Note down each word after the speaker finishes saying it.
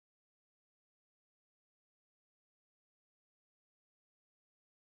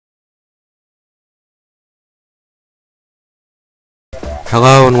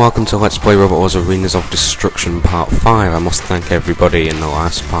Hello and welcome to Let's Play Robot Wars Arenas of Destruction Part 5. I must thank everybody in the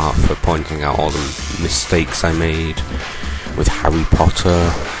last part for pointing out all the mistakes I made with Harry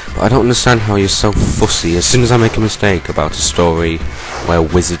Potter. But I don't understand how you're so fussy. As soon as I make a mistake about a story where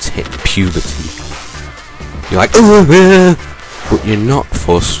wizards hit puberty, you're like, but you're not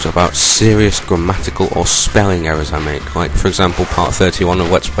fussed about serious grammatical or spelling errors I make. Like, for example, Part 31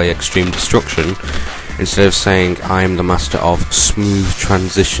 of Let's Play Extreme Destruction. Instead of saying, I am the master of smooth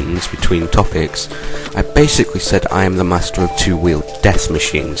transitions between topics, I basically said I am the master of two-wheeled death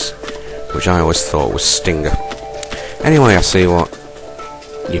machines, which I always thought was Stinger. Anyway, I see what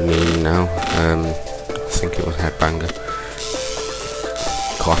you mean now. I think it was Headbanger.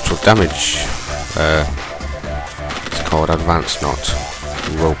 Collateral damage. It's called Advanced, not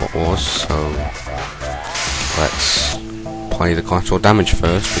Robot Wars, so let's play the collateral damage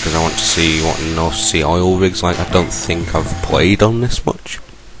first, because I want to see what North Sea oil rig's like. I don't think I've played on this much.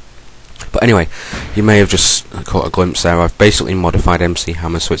 But anyway, you may have just caught a glimpse there. I've basically modified MC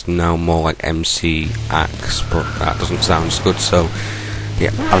Hammer so it's now more like MC Axe, but that doesn't sound as good, so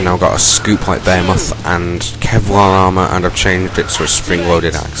yeah, I've now got a scoop like Behemoth and Kevlar armor, and I've changed it to a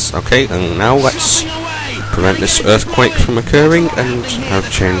spring-loaded axe. Okay, and now let's prevent this earthquake from occurring, and I've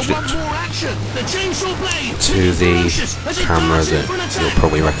changed it to the camera that you'll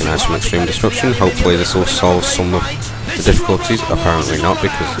probably recognise from Extreme Destruction. Hopefully this will solve some of the difficulties. Apparently not,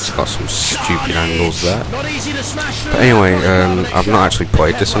 because it's got some stupid angles there. But anyway, I've not actually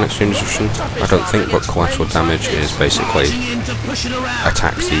played this on Extreme Destruction, I don't think, but collateral damage is basically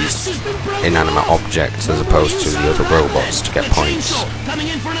attacks these inanimate objects as opposed to the other robots to get points.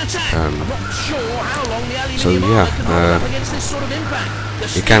 So yeah,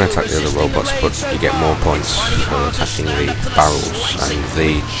 you can attack the other robots, but you get more points for attacking the barrels and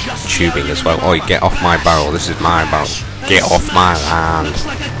the tubing as well. Oh, get off my barrel, this is my barrel. Get off my land.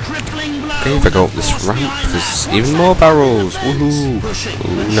 Okay, if I go up this ramp, there's even more barrels. Woohoo!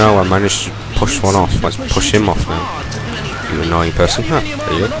 Ooh, no, I managed to push one off. Let's push him off now. You annoying person. There you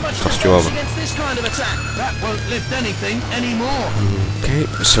go. Tossed you over. Okay,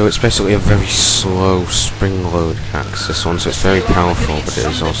 so it's basically a very slow spring-load axe, this one, so it's very powerful, but it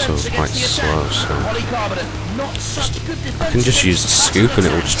is also quite slow, so I can just use the scoop and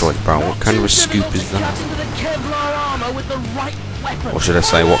it will destroy the barrel. What kind of a scoop is that? Or should I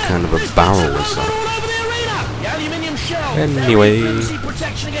say, what kind of a barrel is that? Anyway, you know,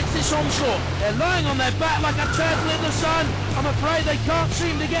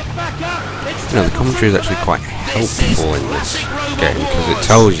 the commentary is actually quite helpful in this game, because it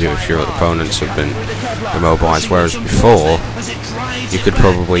tells you if your opponents have been immobilized, whereas before you could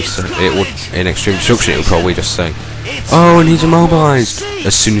probably say, it would, in Extreme Destruction it would probably just say, oh, and he's immobilized.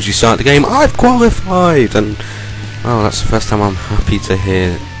 As soon as you start the game, I've qualified, and well, that's the first time I'm happy to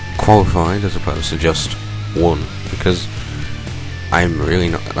hear qualified as opposed to just won, because I'm really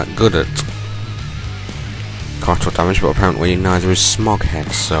not that good at collateral damage, but apparently neither is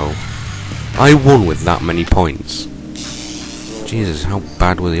Smoghead, so I won with that many points. Jesus, how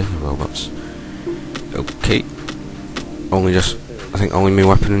bad were the other robots? Okay, I think only my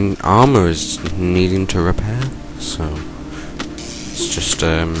weapon and armor is needing to repair, so let's just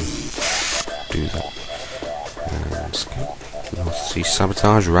do that. We'll see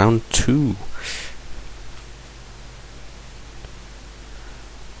sabotage round 2.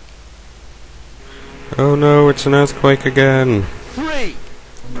 Oh no, it's an earthquake again. 3,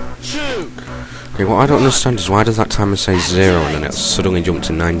 2. Okay, what I don't understand is why does that timer say 0 and then it suddenly jump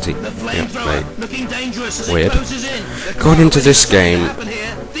to 90? Yep, weird. Going into this game,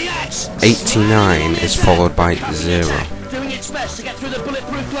 89 is followed by 0.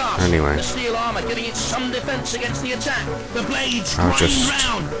 Anyway, I'll just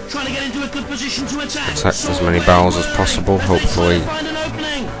attack as many barrels as possible, hopefully.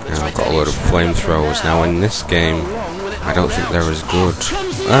 Yeah, I've got a load of flamethrowers. Now in this game, I don't think they're as good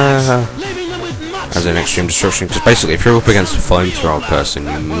as in Extreme Destruction, because basically if you're up against a flamethrower person,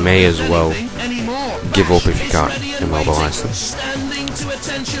 you may as well give up if you can't immobilize them.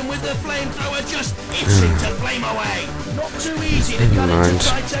 Never mind.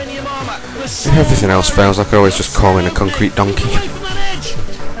 If everything else fails, I can always just call in a concrete donkey.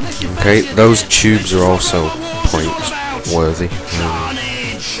 Okay, those tubes are also point worthy.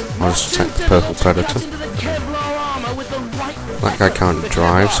 I'll just attack the purple predator. That guy can't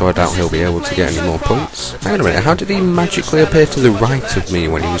drive, so I doubt he'll be able to get any more points. Hang on a minute, how did he magically appear to the right of me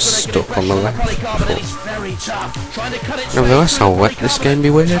when he was stuck on the left before? tough, trying to cut its Nevertheless, I'll let this game be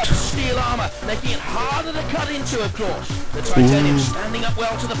weird. steel armor, making it harder to cut into, of course. The titanium standing up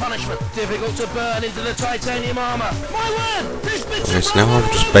well to the punishment. Difficult to burn into the titanium armor. My word! This bit's Yes, now I'm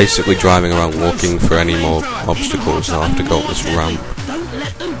just basically driving around looking for any more obstacles. I'll have to go up this ramp.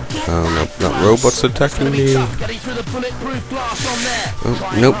 Oh no, that robot's attacking me. getting through the bulletproof glass on there.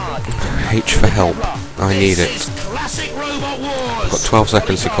 Oh, nope. H for help. I need it. Classic robot wars. I've got 12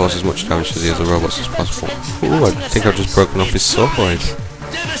 seconds to cause as much damage to the other robots as possible. Ooh, I think I've just broken off his saw blade.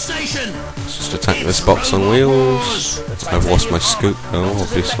 Devastation. Let's just attack this box on wheels. I've lost my scoop though,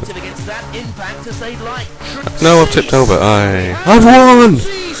 obviously. No, I've tipped over. I've won!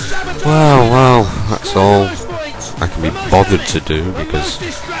 Wow, that's all I can be bothered to do because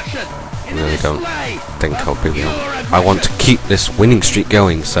I really don't think I'll be able. I want to keep this winning streak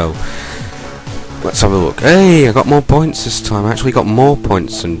going, so let's have a look. Hey, I got more points this time. I actually got more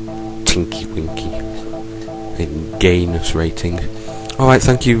points than Tinky Winky in gayness rating. Alright,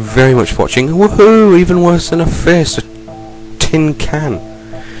 thank you very much for watching. Woohoo! Even worse than a fist, a tin can.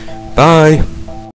 Bye!